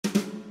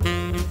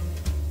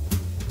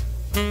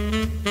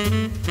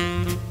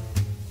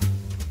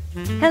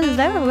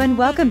Hello and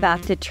welcome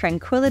back to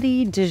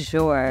Tranquility du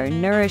Jour,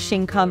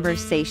 nourishing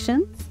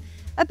conversations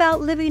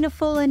about living a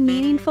full and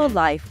meaningful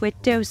life with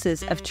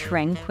doses of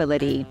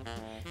tranquility.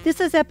 This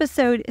is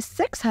episode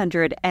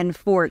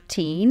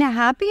 614.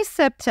 Happy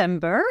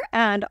September,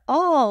 and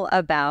all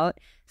about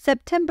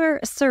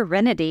September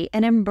serenity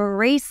and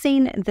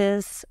embracing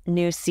this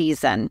new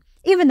season.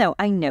 Even though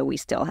I know we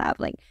still have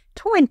like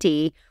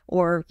 20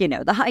 or,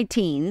 the high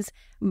teens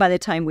by the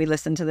time we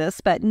listen to this,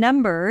 but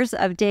numbers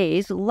of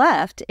days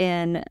left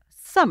in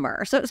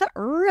summer. So it's not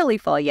really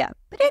fall yet.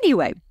 But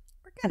anyway,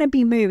 we're going to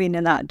be moving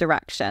in that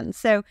direction.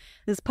 So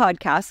this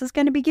podcast is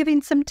going to be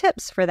giving some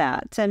tips for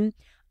that. And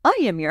I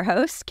am your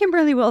host,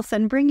 Kimberly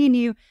Wilson, bringing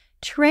you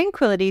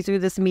tranquility through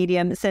this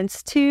medium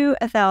since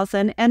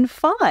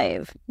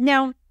 2005.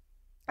 Now,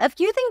 a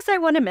few things I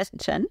want to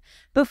mention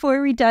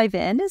before we dive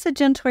in is a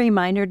gentle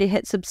reminder to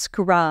hit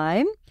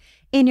subscribe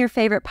in your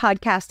favorite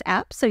podcast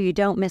app so you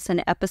don't miss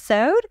an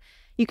episode.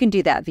 You can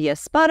do that via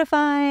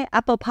Spotify,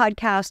 Apple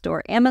Podcast,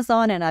 or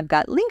Amazon, and I've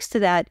got links to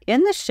that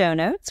in the show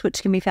notes,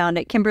 which can be found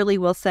at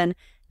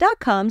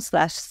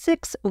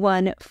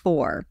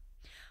kimberlywilson.com/614.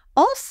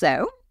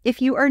 Also, if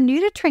you are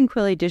new to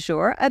Tranquility du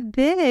Jour, a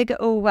big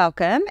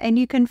welcome, and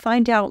you can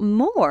find out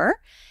more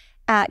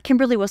at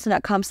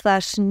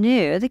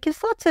kimberlywilson.com/new. That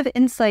gives lots of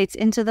insights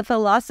into the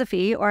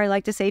philosophy, or I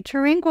like to say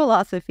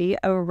tranquilosophy,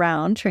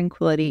 around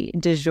Tranquility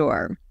du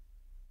Jour.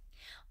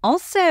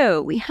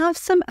 Also, we have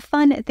some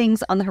fun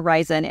things on the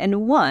horizon,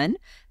 and one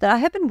that I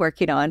have been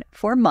working on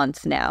for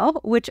months now,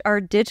 which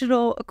are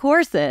digital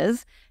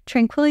courses,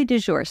 Tranquility du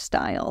Jour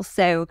style.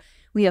 So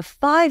we have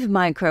 5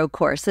 micro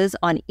courses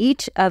on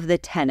each of the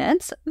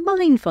tenets: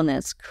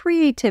 mindfulness,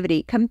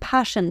 creativity,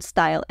 compassion,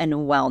 style, and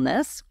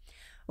wellness.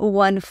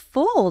 1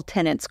 full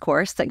tenets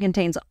course that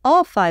contains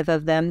all 5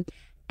 of them,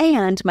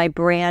 and my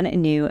brand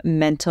new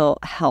mental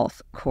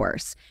health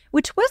course,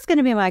 which was going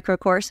to be a micro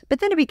course, but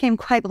then it became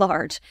quite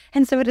large.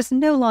 And so it is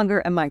no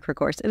longer a micro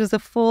course. It is a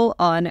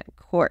full-on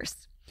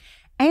course.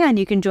 And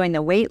you can join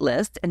the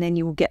waitlist, and then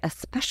you will get a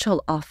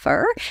special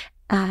offer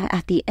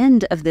at the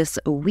end of this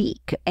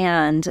week.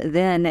 And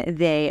then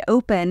they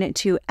open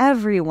to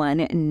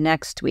everyone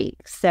next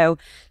week. So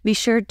be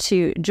sure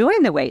to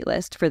join the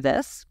waitlist for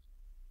this.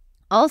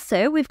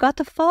 Also, we've got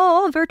the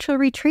fall virtual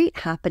retreat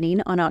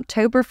happening on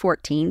October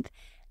 14th.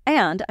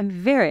 And I'm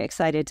very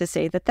excited to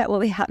say that will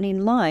be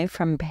happening live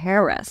from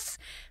Paris.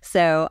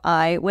 So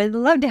I would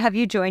love to have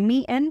you join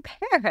me in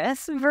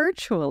Paris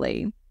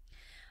virtually.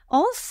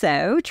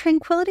 Also,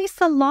 Tranquility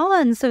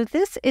Salon. So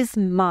this is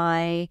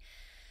my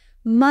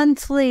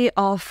monthly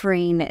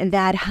offering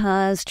that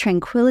has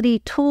tranquility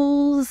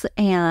tools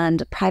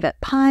and private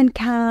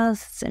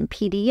podcasts and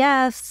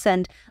PDFs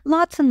and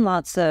lots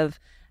of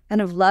kind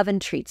of love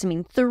and treats.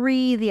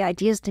 3, the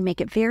idea is to make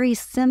it very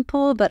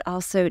simple, but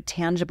also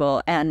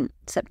tangible. And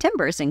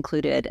September's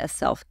included a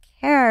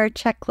self-care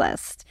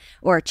checklist,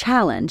 or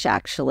challenge,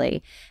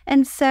 actually.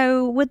 And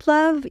so would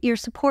love your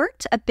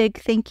support. A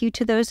big thank you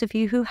to those of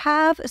you who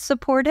have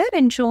supported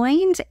and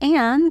joined.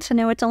 And to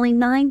know it's only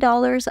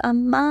 $9 a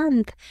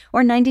month,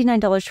 or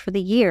 $99 for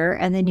the year.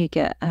 And then you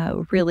get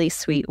a really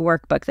sweet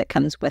workbook that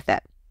comes with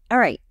it. All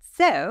right.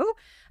 So,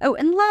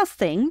 and last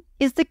thing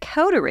is the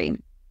Coterie.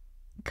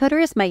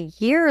 Coterie is my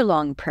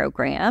year-long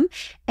program,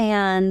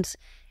 and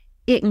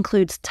it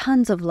includes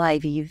tons of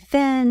live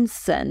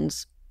events and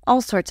all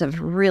sorts of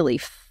really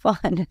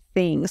fun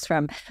things,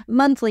 from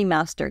monthly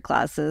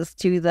masterclasses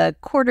to the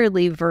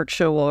quarterly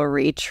virtual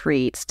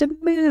retreats to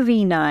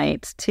movie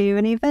nights to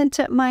an event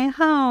at my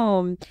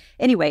home.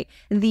 Anyway,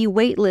 the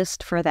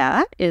waitlist for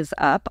that is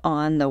up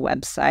on the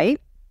website.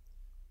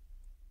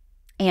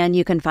 And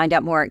you can find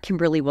out more at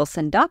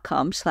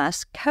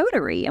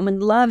kimberlywilson.com/coterie, and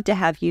would love to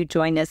have you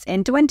join us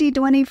in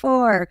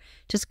 2024.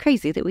 Just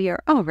crazy that we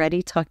are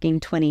already talking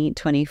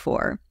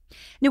 2024.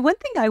 Now, one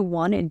thing I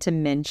wanted to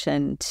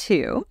mention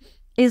too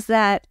is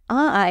that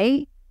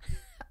I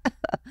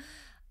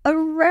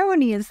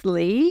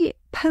erroneously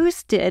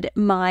posted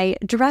my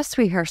dress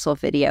rehearsal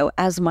video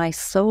as my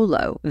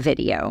solo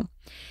video.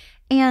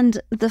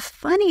 And the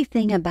funny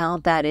thing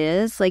about that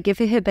is, if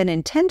it had been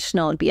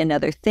intentional, it'd be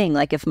another thing,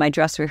 if my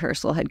dress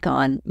rehearsal had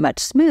gone much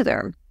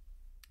smoother.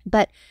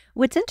 But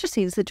what's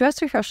interesting is the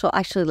dress rehearsal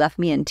actually left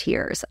me in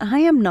tears. I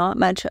am not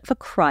much of a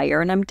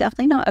crier, and I'm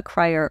definitely not a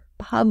crier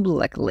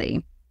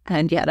publicly.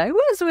 And yet I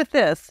was with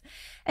this.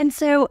 And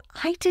so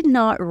I did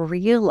not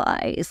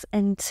realize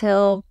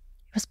until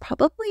it was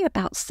probably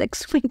about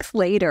 6 weeks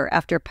later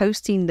after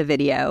posting the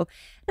video.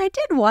 And I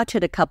did watch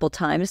it a couple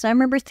times, and I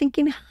remember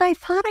thinking, I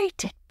thought I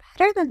did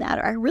better than that,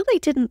 or I really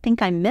didn't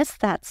think I missed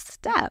that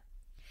step.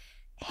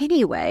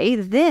 Anyway,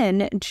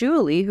 then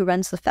Julie, who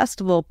runs the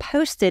festival,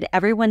 posted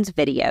everyone's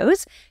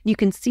videos. You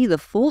can see the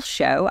full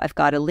show. I've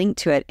got a link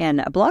to it in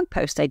a blog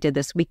post I did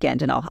this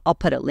weekend, and I'll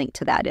put a link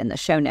to that in the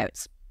show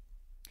notes.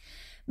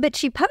 But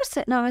she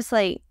posted, and I was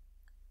like,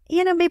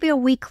 maybe a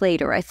week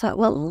later, I thought,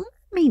 well,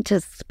 let me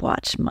just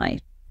watch my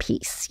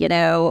piece,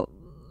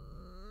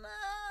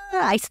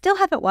 I still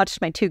haven't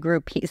watched my 2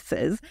 group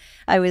pieces.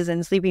 I was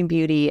in Sleeping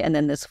Beauty and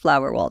then this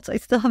Flower Waltz. I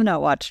still have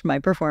not watched my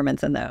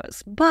performance in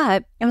those.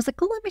 But I was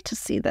like, oh, let me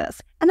just see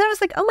this. And then I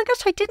was like, oh my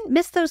gosh, I didn't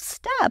miss those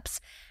steps.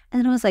 And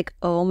then I was like,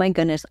 oh my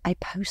goodness, I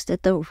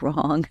posted the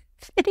wrong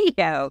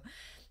video.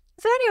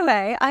 So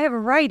anyway, I have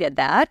righted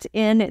that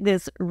in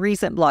this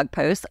recent blog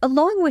post,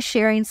 along with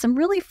sharing some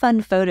really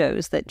fun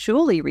photos that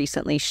Julie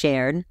recently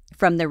shared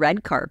from the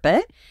red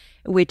carpet,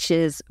 which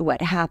is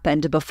what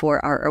happened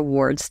before our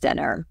awards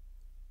dinner.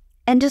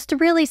 And just some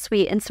really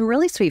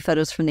sweet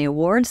photos from the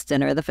awards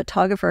dinner. The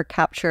photographer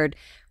captured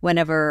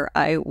whenever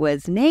I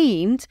was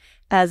named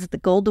as the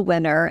gold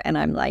winner, and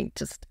I'm like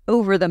just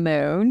over the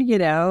moon,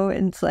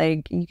 and it's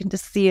like you can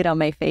just see it on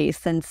my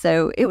face. And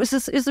so it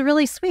was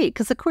really sweet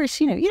because, of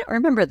course, you don't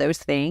remember those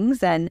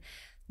things and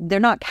they're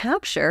not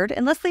captured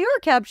unless they are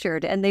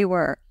captured, and they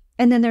were.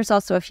 And then there's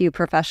also a few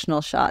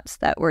professional shots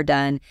that were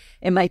done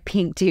in my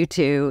pink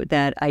tutu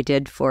that I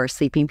did for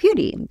Sleeping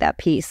Beauty, that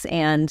piece.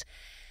 And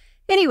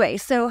anyway,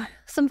 so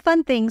some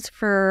fun things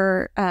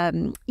for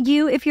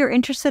you if you're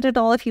interested at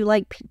all, if you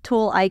like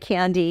Tool Eye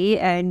Candy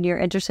and you're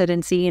interested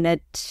in seeing a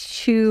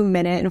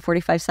 2-minute and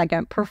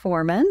 45-second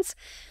performance,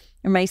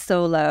 my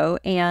solo.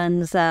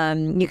 And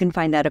you can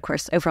find that, of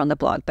course, over on the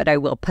blog, but I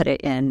will put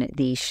it in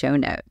the show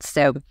notes.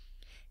 So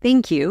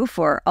thank you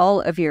for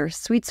all of your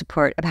sweet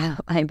support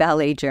about my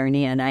ballet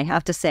journey. And I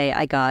have to say,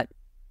 I got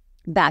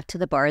back to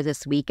the bar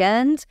this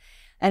weekend,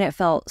 and it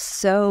felt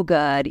so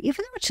good, even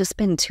though it's just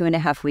been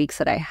 2.5 weeks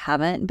that I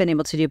haven't been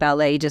able to do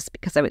ballet just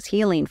because I was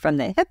healing from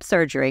the hip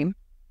surgery,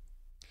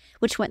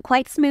 which went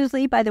quite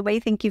smoothly, by the way.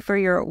 Thank you for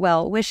your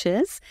well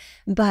wishes.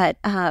 But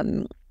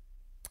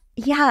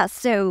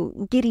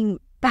so getting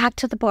back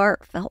to the bar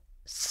felt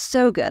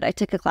so good. I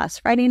took a class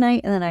Friday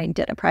night, and then I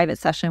did a private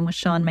session with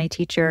Sean, my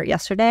teacher,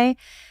 yesterday.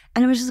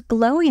 And I was just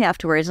glowing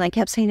afterwards. And I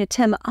kept saying to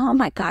Tim, oh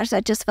my gosh,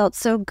 that just felt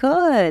so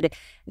good.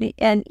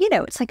 And,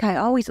 it's like I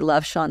always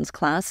love Sean's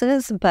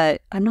classes,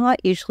 but I'm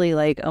not usually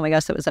like, oh my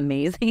gosh, that was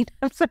amazing.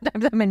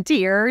 Sometimes I'm in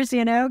tears,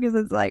 because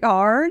it's like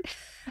hard.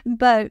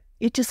 But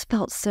it just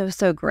felt so,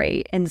 so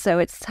great. And so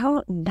it's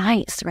so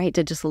nice, right,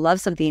 to just love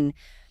something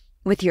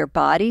with your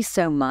body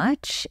so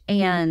much.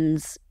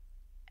 And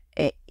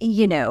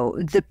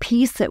the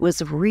piece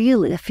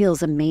that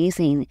feels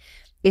amazing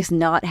is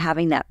not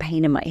having that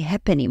pain in my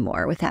hip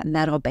anymore with that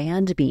metal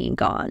band being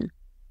gone.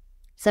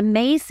 It's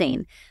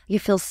amazing. You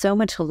feel so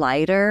much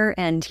lighter,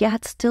 and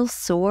it's still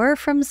sore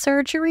from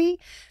surgery,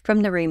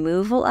 from the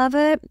removal of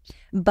it,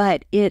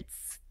 but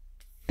it's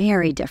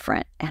very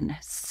different and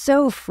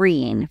so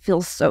freeing.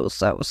 Feels so,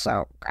 so,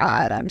 so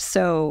good. I'm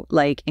so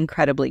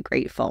incredibly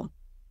grateful.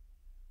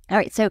 All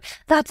right, so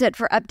that's it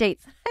for updates.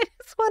 I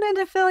just wanted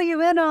to fill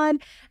you in on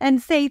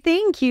and say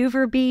thank you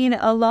for being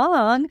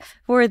along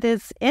for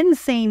this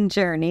insane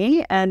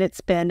journey. And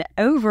it's been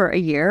over a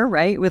year,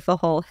 right, with the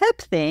whole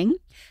hip thing,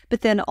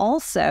 but then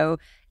also,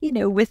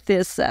 with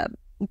this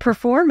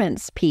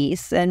performance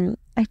piece. And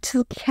I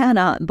just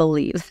cannot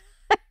believe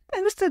I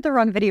posted the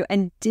wrong video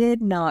and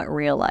did not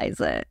realize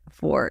it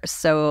for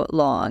so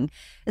long.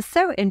 It's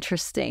so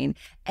interesting.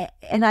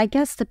 And I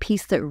guess the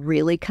piece that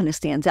really kind of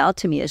stands out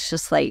to me is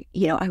just I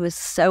was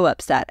so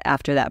upset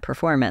after that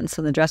performance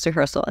in the dress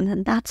rehearsal. And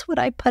then that's what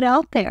I put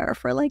out there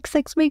for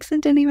 6 weeks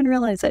and didn't even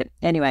realize it.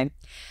 Anyway,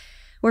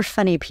 we're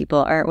funny people,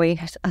 aren't we?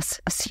 Us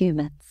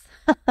humans.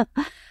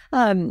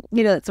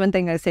 That's one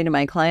thing I say to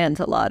my clients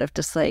a lot of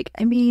just we're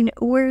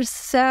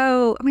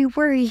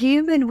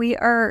human. We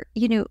are,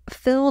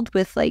 filled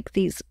with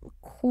these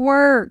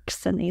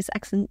quirks and these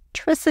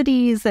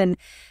eccentricities, and,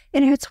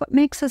 it's what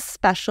makes us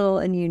special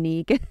and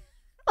unique.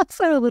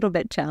 Also a little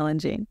bit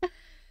challenging.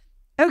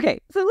 Okay,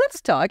 so let's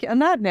talk on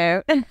that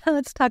note.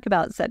 Let's talk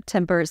about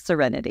September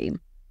Serenity.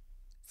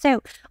 So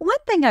one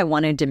thing I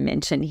wanted to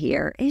mention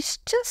here is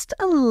just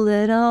a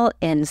little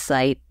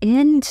insight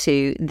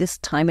into this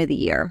time of the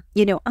year.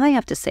 I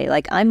have to say,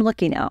 I'm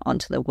looking out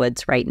onto the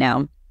woods right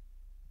now,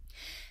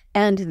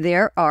 and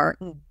there are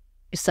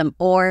some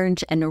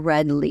orange and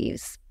red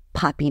leaves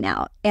popping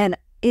out. And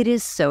it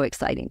is so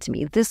exciting to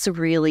me. This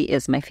really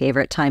is my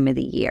favorite time of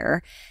the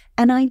year.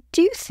 And I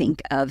do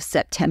think of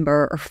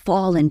September or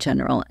fall in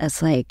general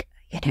as a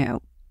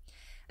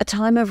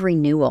time of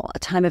renewal, a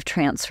time of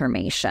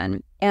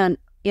transformation. And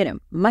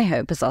my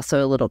hope is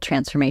also a little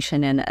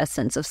transformation and a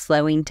sense of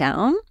slowing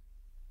down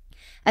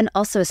and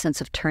also a sense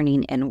of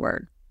turning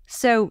inward.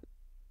 So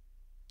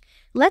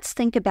let's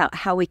think about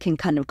how we can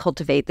kind of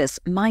cultivate this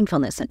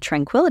mindfulness and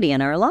tranquility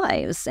in our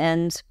lives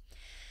and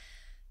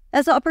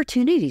as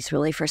opportunities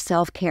really for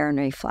self-care and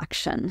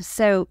reflection.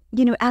 So,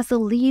 as the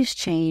leaves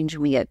change,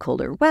 we get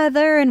colder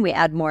weather and we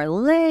add more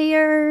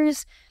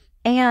layers.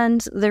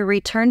 And the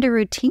return to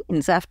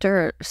routines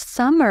after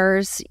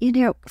summer's,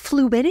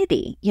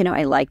 fluidity,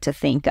 I like to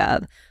think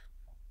of.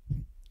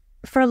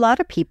 For a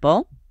lot of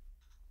people,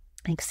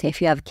 say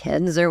if you have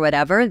kids or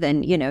whatever,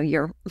 then,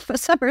 your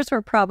summers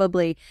were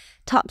probably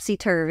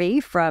topsy-turvy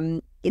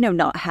from,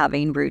 not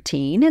having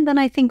routine. And then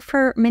I think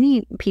for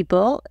many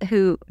people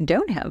who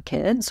don't have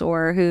kids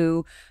or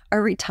who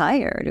are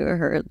retired or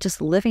are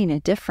just living a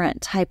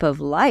different type of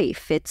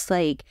life, it's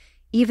like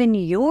even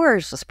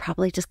yours was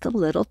probably just a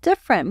little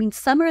different. I mean,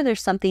 summer,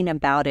 there's something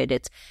about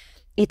it.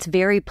 It's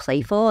very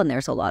playful and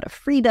there's a lot of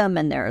freedom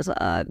and there's,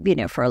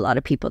 for a lot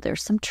of people,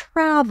 there's some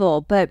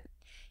travel, but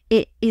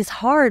it is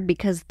hard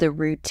because the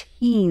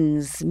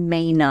routines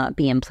may not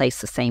be in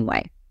place the same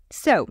way.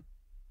 So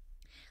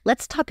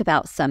let's talk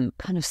about some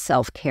kind of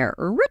self-care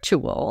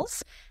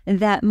rituals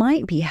that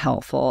might be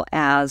helpful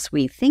as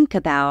we think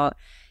about,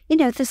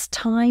 this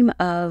time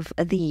of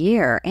the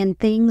year and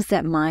things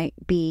that might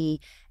be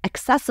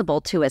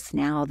accessible to us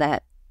now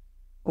that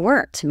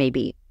weren't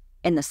maybe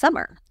in the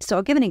summer. So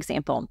I'll give an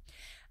example.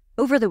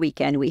 Over the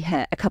weekend, we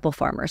hit a couple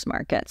farmers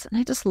markets, and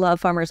I just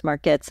love farmers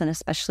markets, and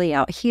especially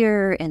out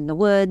here in the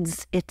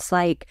woods, it's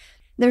like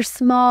they're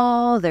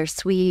small, they're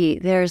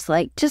sweet, there's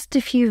like just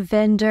a few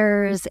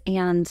vendors,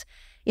 and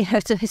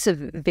it's a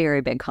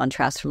very big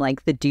contrast from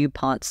like the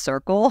DuPont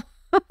Circle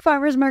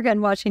farmers market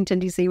in Washington,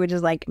 D.C., which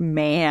is like,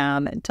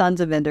 tons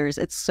of vendors.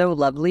 It's so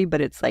lovely, but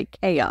it's like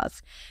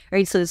chaos,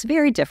 right? So it's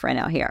very different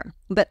out here.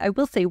 But I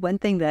will say one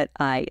thing that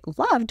I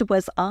loved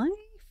was I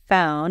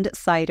found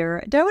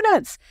cider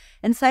donuts.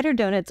 And cider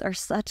donuts are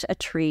such a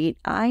treat.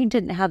 I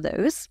didn't have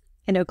those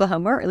in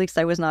Oklahoma, or at least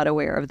I was not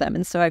aware of them.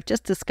 And so I've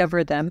just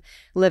discovered them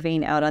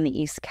living out on the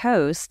East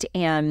Coast,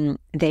 and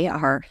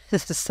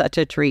this is such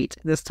a treat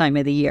this time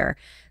of the year.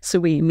 So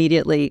we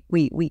immediately,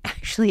 we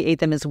actually ate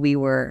them as we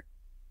were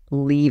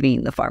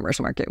leaving the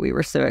farmer's market. We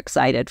were so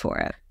excited for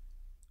it.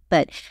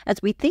 But as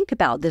we think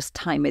about this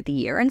time of the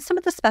year and some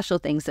of the special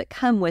things that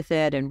come with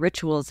it and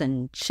rituals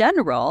in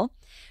general,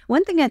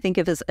 one thing I think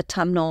of is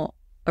autumnal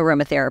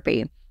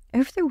aromatherapy.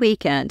 Over the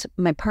weekend,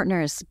 my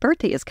partner's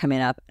birthday is coming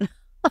up.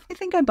 I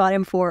think I bought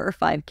him 4 or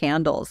 5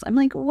 candles. I'm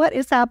like, what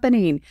is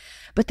happening?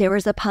 But there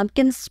was a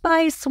pumpkin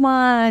spice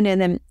one. And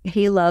then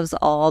he loves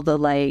all the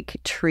like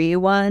tree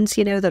ones,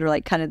 that are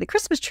like kind of the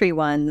Christmas tree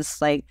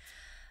ones, like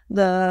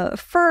the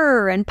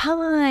fir and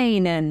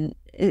pine and,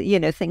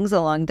 things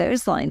along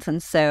those lines.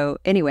 And so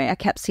anyway, I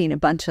kept seeing a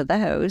bunch of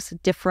those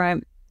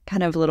different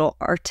kind of little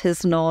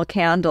artisanal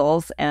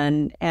candles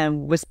and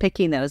was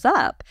picking those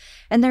up.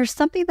 And there's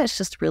something that's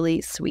just really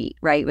sweet,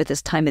 right? With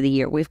this time of the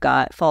year, we've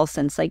got fall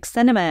scents like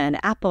cinnamon,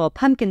 apple,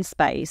 pumpkin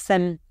spice,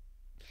 and,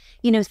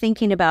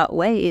 thinking about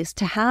ways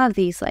to have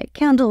these like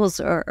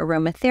candles or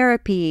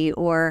aromatherapy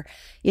or,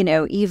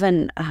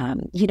 even,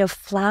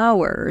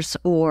 flowers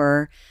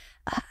or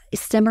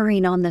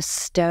simmering on the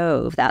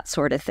stove, that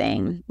sort of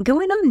thing.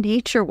 Going on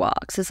nature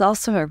walks is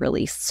also a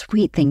really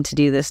sweet thing to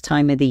do this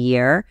time of the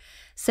year.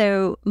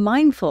 So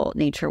mindful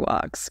nature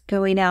walks,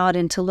 going out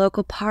into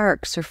local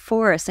parks or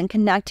forests and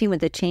connecting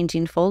with the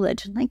changing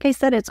foliage. And like I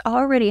said, it's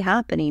already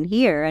happening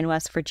here in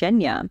West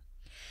Virginia.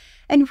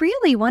 And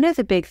really one of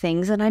the big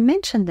things, and I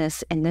mentioned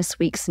this in this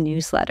week's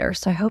newsletter,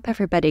 so I hope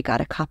everybody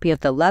got a copy of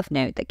the Love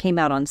Note that came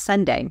out on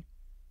Sunday.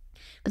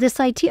 But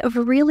this idea of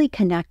really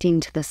connecting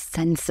to the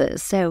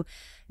senses. So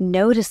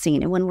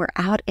noticing, and when we're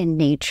out in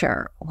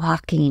nature,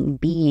 walking,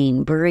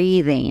 being,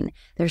 breathing,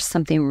 there's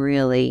something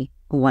really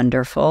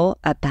wonderful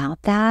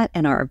about that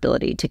and our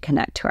ability to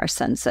connect to our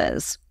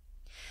senses.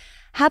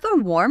 Have a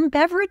warm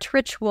beverage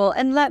ritual.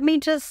 And let me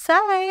just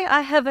say,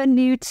 I have a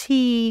new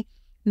tea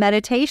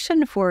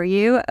meditation for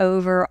you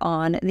over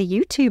on the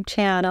YouTube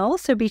channel.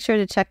 So be sure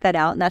to check that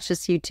out. And that's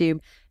just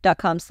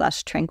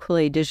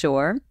youtube.com/Tranquility du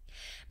Jour.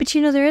 But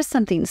there is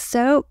something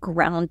so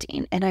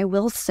grounding. And I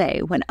will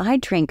say, when I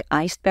drink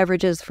iced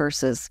beverages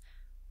versus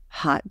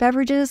hot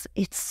beverages,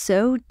 it's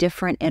so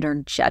different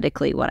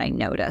energetically what I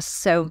notice.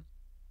 So,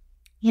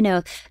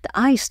 the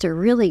iced are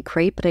really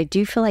great, but I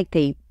do feel like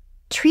they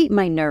treat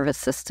my nervous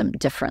system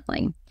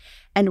differently.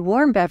 And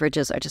warm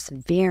beverages are just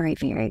very,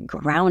 very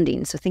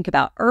grounding. So think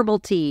about herbal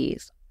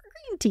teas,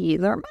 green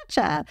teas, or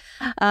matcha,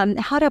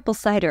 hot apple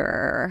cider,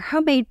 or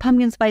homemade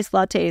pumpkin spice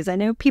lattes. I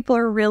know people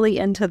are really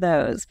into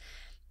those.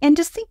 And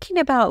just thinking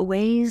about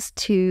ways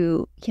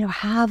to,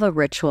 have a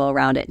ritual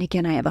around it. And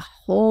again, I have a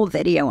whole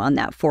video on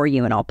that for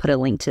you, and I'll put a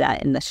link to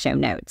that in the show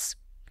notes.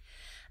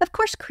 Of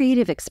course,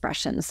 creative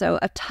expression. So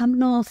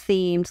autumnal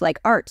themes like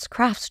arts,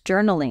 crafts,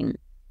 journaling.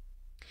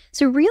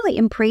 So really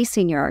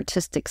embracing your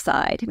artistic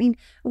side. I mean,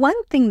 one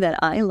thing that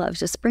I love is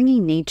just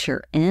bringing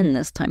nature in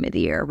this time of the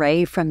year,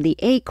 right? From the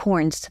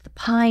acorns to the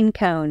pine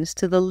cones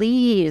to the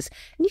leaves.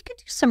 And you can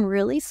do some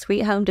really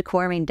sweet home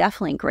decor. I mean,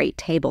 definitely great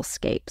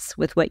tablescapes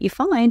with what you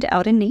find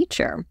out in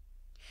nature.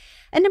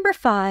 And number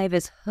 5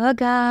 is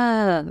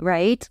hygge,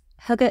 right?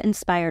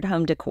 Hygge-inspired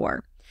home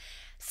decor.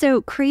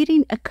 So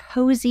creating a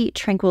cozy,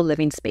 tranquil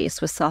living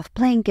space with soft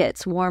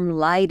blankets, warm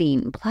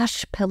lighting,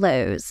 plush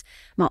pillows.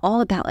 I'm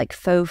all about like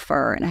faux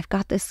fur. And I've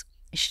got this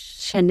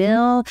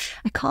chenille.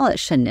 I call it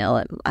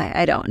chenille.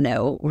 I don't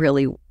know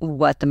really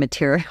what the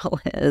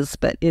material is,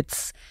 but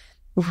it's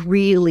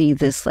really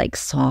this like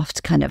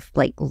soft kind of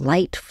like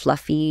light,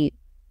 fluffy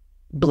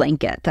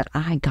blanket that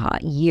I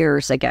got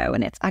years ago,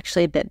 and it's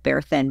actually a bit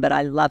bare thin, but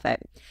I love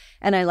it.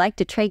 And I like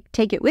to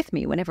take it with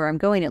me whenever I'm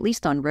going, at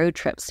least on road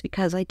trips,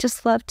 because I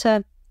just love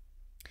to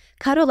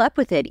cuddle up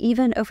with it.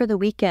 Even over the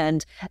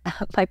weekend,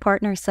 my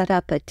partner set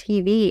up a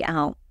TV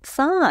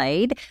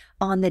outside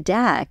on the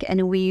deck,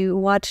 and we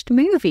watched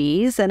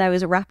movies, and I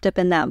was wrapped up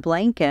in that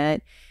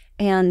blanket.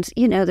 And,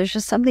 there's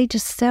just something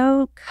just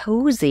so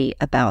cozy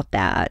about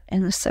that,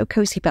 and it's so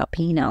cozy about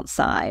being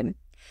outside.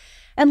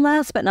 And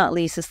last but not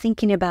least is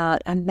thinking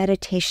about a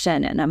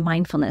meditation and a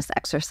mindfulness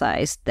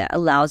exercise that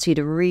allows you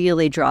to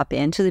really drop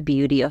into the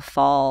beauty of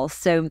fall.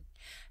 So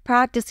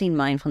practicing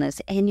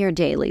mindfulness in your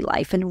daily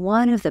life. And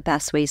one of the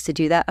best ways to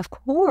do that, of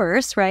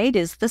course, right,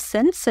 is the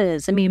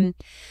senses. I mean,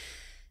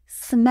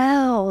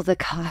 smell the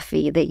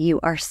coffee that you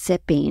are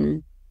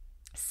sipping.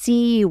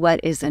 See what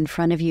is in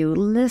front of you.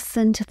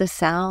 Listen to the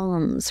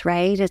sounds,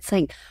 right? It's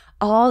like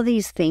all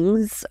these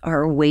things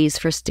are ways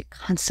for us to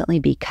constantly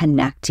be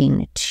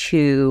connecting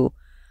to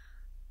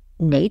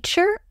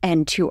nature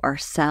and to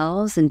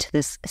ourselves and to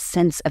this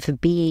sense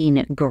of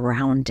being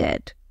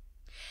grounded.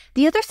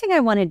 The other thing I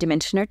wanted to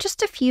mention are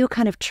just a few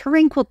kind of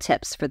tranquil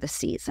tips for the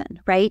season,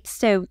 right?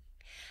 So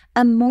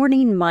a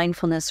morning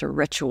mindfulness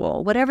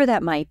ritual, whatever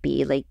that might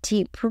be, like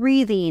deep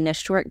breathing, a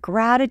short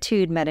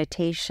gratitude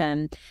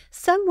meditation,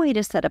 some way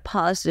to set a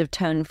positive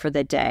tone for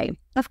the day.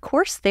 Of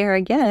course, there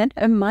again,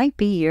 it might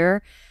be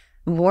your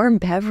warm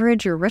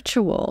beverage or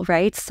ritual,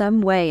 right?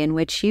 Some way in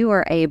which you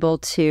are able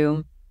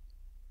to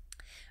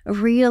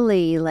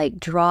really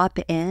drop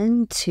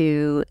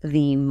into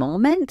the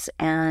moment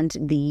and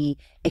the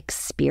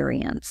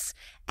experience.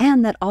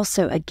 And that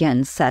also,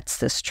 again, sets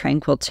this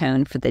tranquil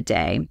tone for the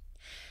day.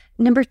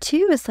 Number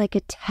 2 is a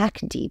tech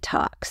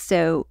detox.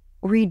 So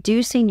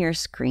reducing your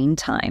screen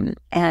time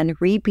and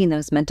reaping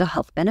those mental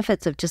health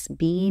benefits of just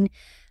being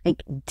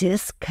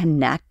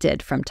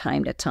disconnected from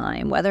time to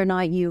time. Whether or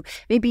not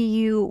maybe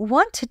you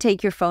want to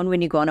take your phone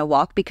when you go on a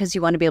walk because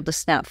you want to be able to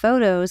snap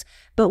photos,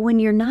 but when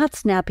you're not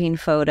snapping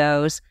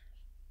photos,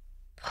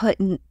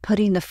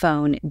 putting the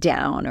phone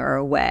down or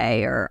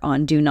away or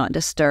on do not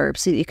disturb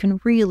so that you can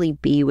really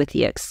be with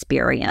the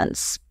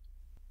experience.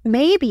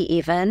 Maybe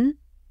even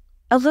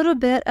a little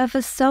bit of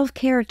a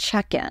self-care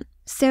check-in.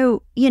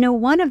 So,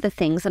 one of the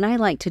things, and I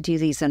like to do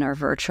these in our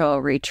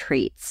virtual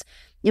retreats,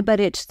 but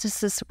it's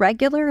just this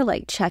regular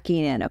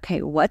checking in.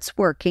 Okay, what's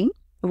working?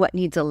 What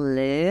needs a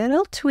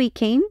little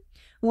tweaking?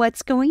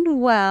 What's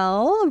going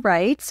well,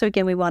 right? So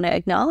again, we want to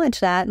acknowledge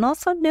that and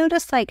also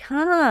notice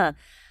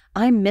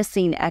I'm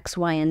missing X,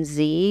 Y, and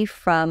Z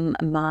from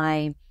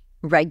my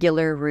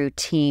regular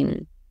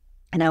routine,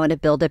 and I want to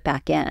build it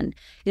back in.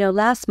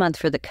 Last month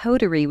for the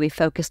Coterie, we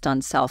focused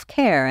on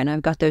self-care, and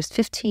I've got those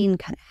 15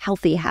 kind of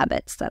healthy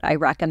habits that I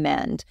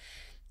recommend.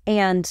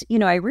 And,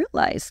 I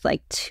realized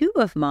 2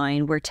 of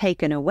mine were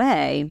taken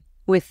away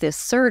with this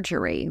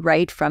surgery,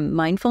 right, from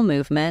mindful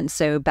movement.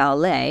 So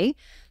ballet,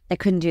 I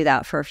couldn't do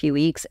that for a few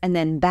weeks. And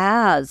then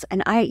baths.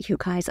 And you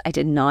guys, I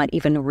did not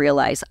even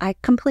realize, I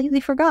completely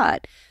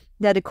forgot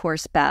that, of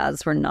course,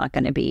 baths were not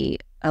going to be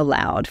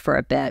allowed for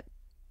a bit.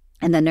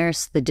 And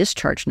the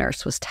discharge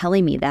nurse was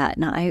telling me that,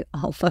 and I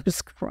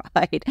almost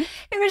cried.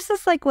 It was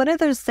just one of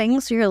those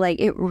things where you're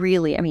it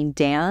really,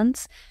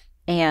 dance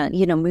and,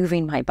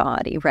 moving my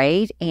body,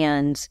 right?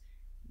 And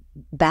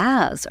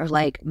baths are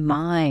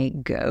my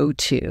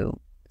go-to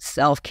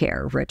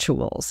self-care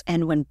rituals.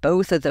 And when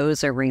both of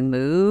those are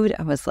removed,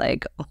 I was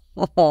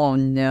oh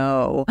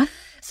no.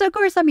 So of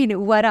course,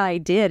 what I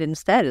did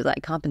instead is I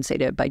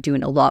compensated by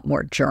doing a lot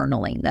more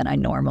journaling than I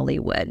normally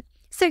would.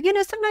 So,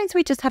 sometimes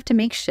we just have to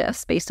make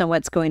shifts based on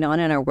what's going on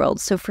in our world.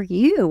 So for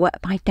you, what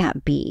might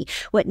that be?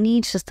 What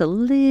needs just a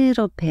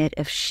little bit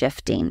of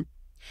shifting?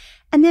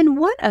 And then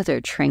one other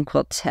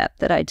tranquil tip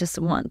that I just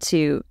want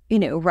to,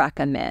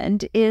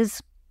 recommend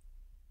is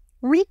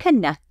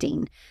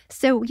reconnecting.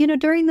 So,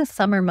 during the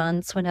summer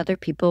months when other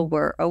people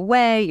were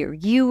away or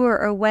you were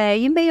away,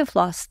 you may have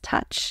lost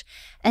touch.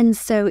 And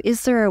so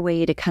is there a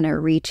way to kind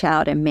of reach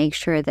out and make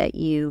sure that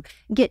you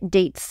get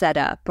dates set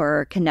up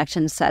or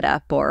connections set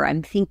up, or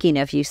I'm thinking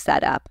of you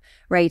set up,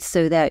 right?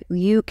 So that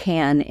you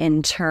can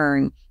in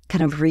turn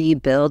kind of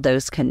rebuild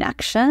those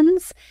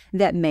connections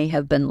that may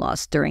have been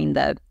lost during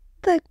the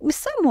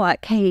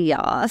somewhat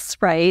chaos,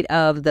 right,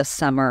 of the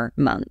summer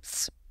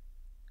months.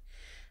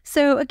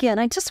 So again,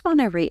 I just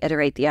want to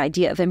reiterate the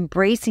idea of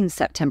embracing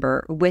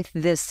September with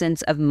this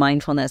sense of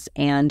mindfulness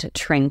and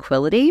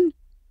tranquility.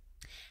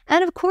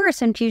 And of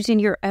course, infusing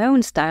your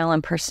own style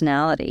and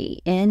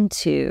personality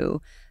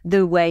into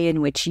the way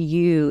in which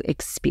you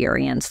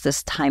experience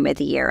this time of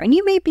the year. And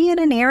you may be in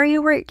an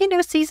area where,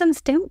 seasons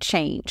don't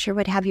change or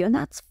what have you, and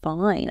that's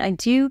fine. I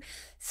do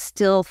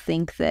still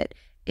think that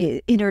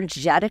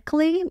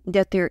energetically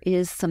that there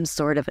is some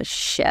sort of a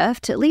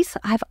shift. At least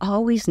I've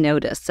always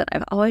noticed that.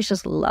 I've always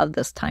just loved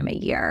this time of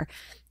year.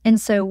 And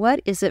so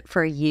what is it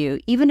for you?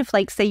 Even if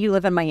say you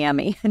live in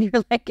Miami and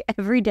you're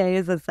every day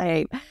is the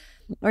same,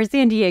 or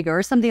San Diego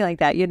or something like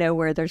that,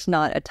 where there's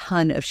not a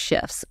ton of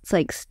shifts.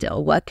 It's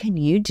still, what can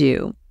you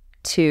do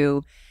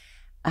to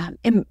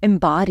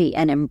embody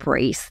and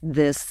embrace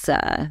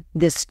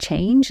this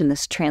change and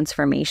this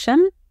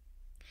transformation.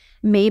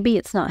 Maybe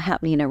it's not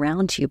happening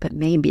around you, but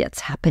maybe it's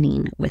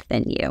happening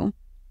within you.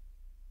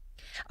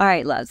 All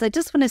right, loves, I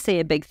just want to say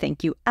a big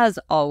thank you, as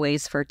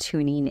always, for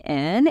tuning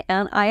in.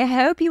 And I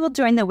hope you will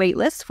join the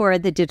waitlist for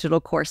the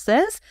digital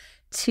courses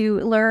to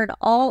learn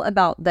all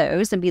about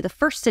those and be the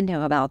first to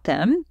know about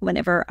them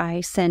whenever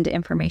I send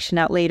information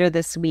out later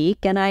this week.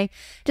 And I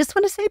just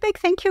want to say a big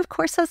thank you, of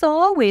course, as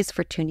always,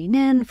 for tuning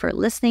in, for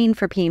listening,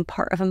 for being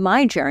part of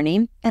my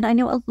journey. And I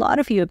know a lot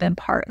of you have been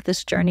part of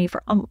this journey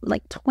for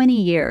like 20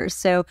 years.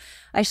 So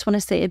I just want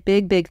to say a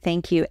big, big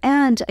thank you.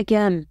 And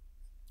again,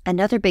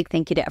 another big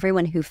thank you to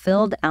everyone who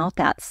filled out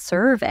that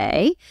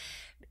survey,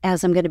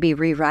 as I'm going to be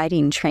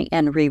rewriting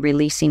and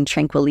re-releasing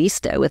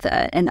Tranquilista with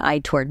an eye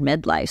toward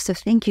midlife. So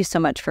thank you so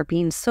much for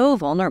being so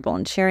vulnerable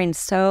and sharing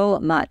so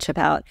much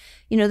about,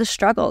 the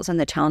struggles and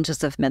the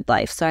challenges of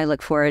midlife. So I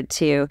look forward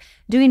to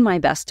doing my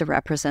best to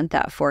represent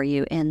that for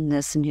you in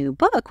this new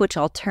book, which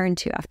I'll turn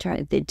to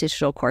after the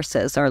digital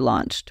courses are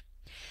launched.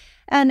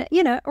 And,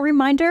 a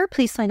reminder,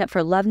 please sign up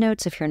for Love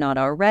Notes if you're not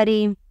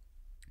already.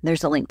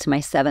 There's a link to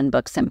my 7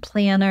 books and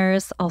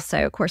planners.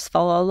 Also, of course,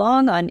 follow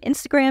along on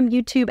Instagram,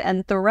 YouTube,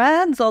 and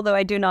Threads. Although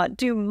I do not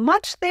do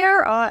much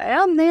there, I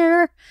am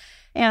there.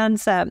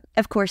 And,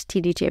 of course,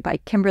 TDJ by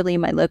Kimberly,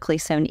 my locally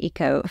sewn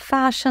eco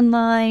fashion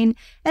line.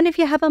 And if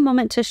you have a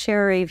moment to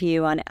share a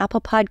review on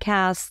Apple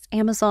Podcasts,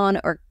 Amazon,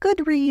 or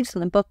Goodreads on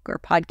the book or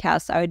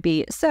podcast, I would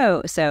be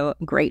so, so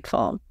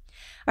grateful.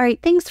 All right,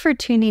 thanks for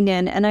tuning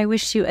in, and I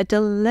wish you a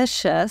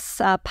delicious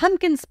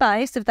pumpkin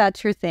spice, if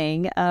that's your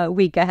thing,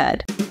 week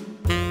ahead.